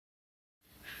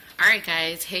Alright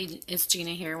guys, hey, it's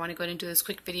Gina here. I want to go ahead and do this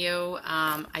quick video.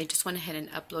 I just went ahead and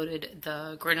uploaded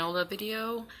the granola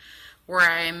video where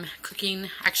I'm cooking,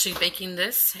 actually baking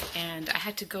this, and I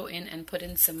had to go in and put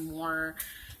in some more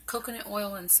coconut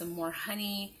oil and some more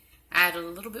honey, add a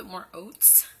little bit more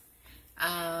oats,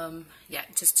 yeah,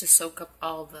 just to soak up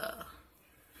all the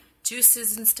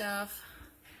juices and stuff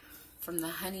from the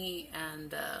honey and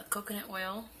the coconut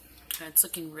oil. And it's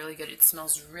looking really good. It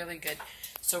smells really good.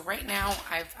 So right now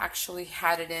I've actually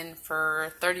had it in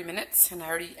for 30 minutes and I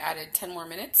already added 10 more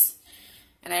minutes.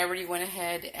 And I already went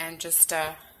ahead and just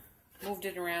moved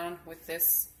it around with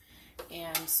this.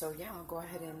 And so yeah, I'll go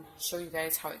ahead and show you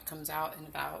guys how it comes out in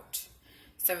about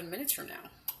 7 minutes from now.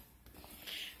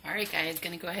 Alright guys,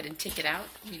 gonna go ahead and take it out.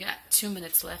 We got 2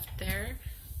 minutes left there.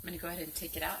 I'm gonna go ahead and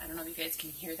take it out. I don't know if you guys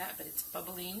can hear that, but it's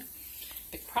bubbling.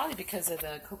 But probably because of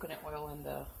the coconut oil and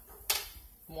the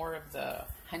more of the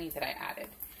honey that I added.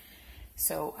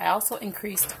 So I also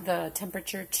increased the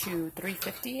temperature to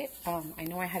 350. I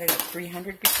know I had it at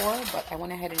 300 before, but I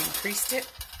went ahead and increased it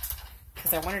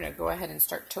because I wanted to go ahead and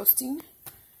start toasting.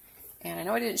 And I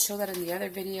know I didn't show that in the other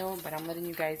video, but I'm letting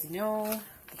you guys know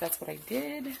that that's what I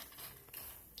did.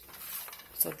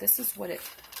 So this is what it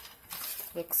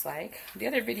looks like. The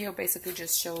other video basically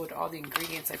just showed all the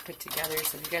ingredients I put together,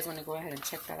 so if you guys want to go ahead and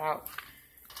check that out,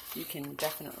 you can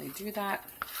definitely do that.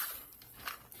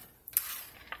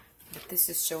 But this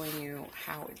is showing you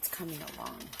how it's coming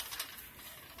along.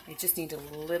 I just need a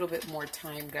little bit more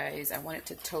time, guys. I want it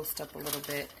to toast up a little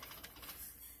bit.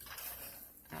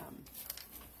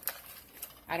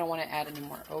 I don't want to add any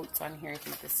more oats on here. I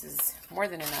think this is more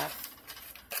than enough.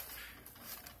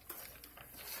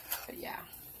 But yeah.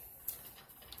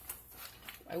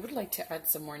 I would like to add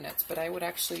some more nuts, but I would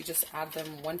actually just add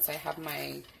them once I have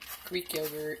my Greek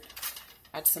yogurt,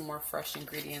 add some more fresh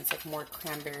ingredients like more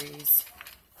cranberries.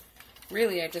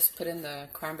 Really, I just put in the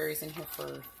cranberries in here for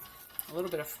a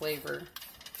little bit of flavor.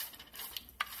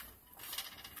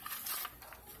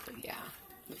 But yeah,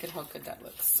 look at how good that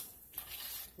looks.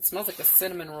 It smells like a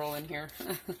cinnamon roll in here.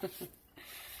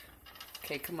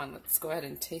 Okay, come on, let's go ahead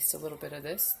and taste a little bit of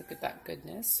this. Look at that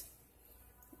goodness.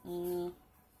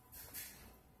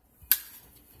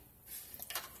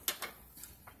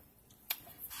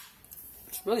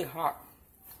 Really hot.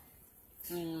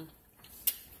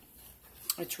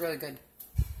 It's really good.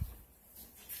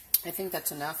 I think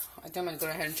that's enough. I think I'm going to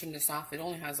go ahead and turn this off. It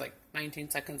only has like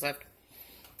 19 seconds left.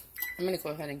 I'm going to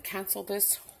go ahead and cancel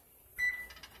this.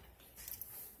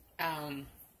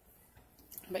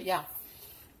 But yeah,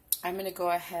 I'm going to go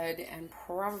ahead and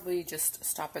probably just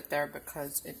stop it there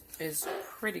because it is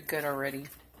pretty good already.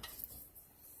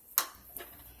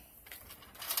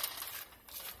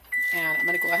 And I'm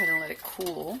going to go ahead and let it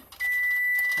cool.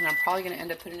 And I'm probably going to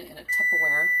end up putting it in a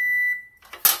Tupperware.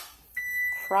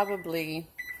 Probably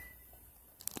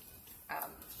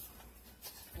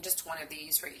just one of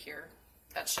these right here.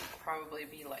 That should probably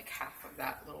be like half of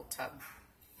that little tub.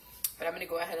 But I'm going to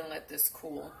go ahead and let this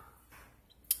cool.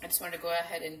 I just wanted to go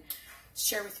ahead and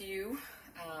share with you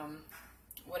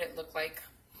what it looked like.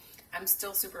 I'm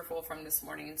still super full from this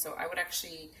morning, so I would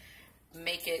actually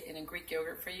make it in a Greek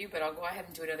yogurt for you, but I'll go ahead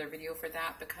and do another video for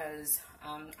that because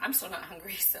I'm still not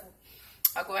hungry, so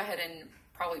I'll go ahead and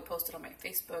probably post it on my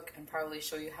Facebook and probably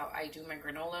show you how I do my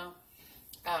granola.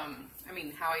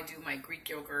 How I do my Greek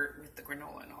yogurt with the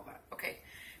granola and all that. Okay,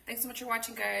 thanks so much for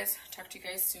watching, guys. Talk to you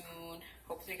guys soon.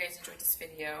 Hopefully you guys enjoyed this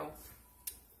video.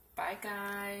 Bye,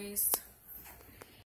 guys.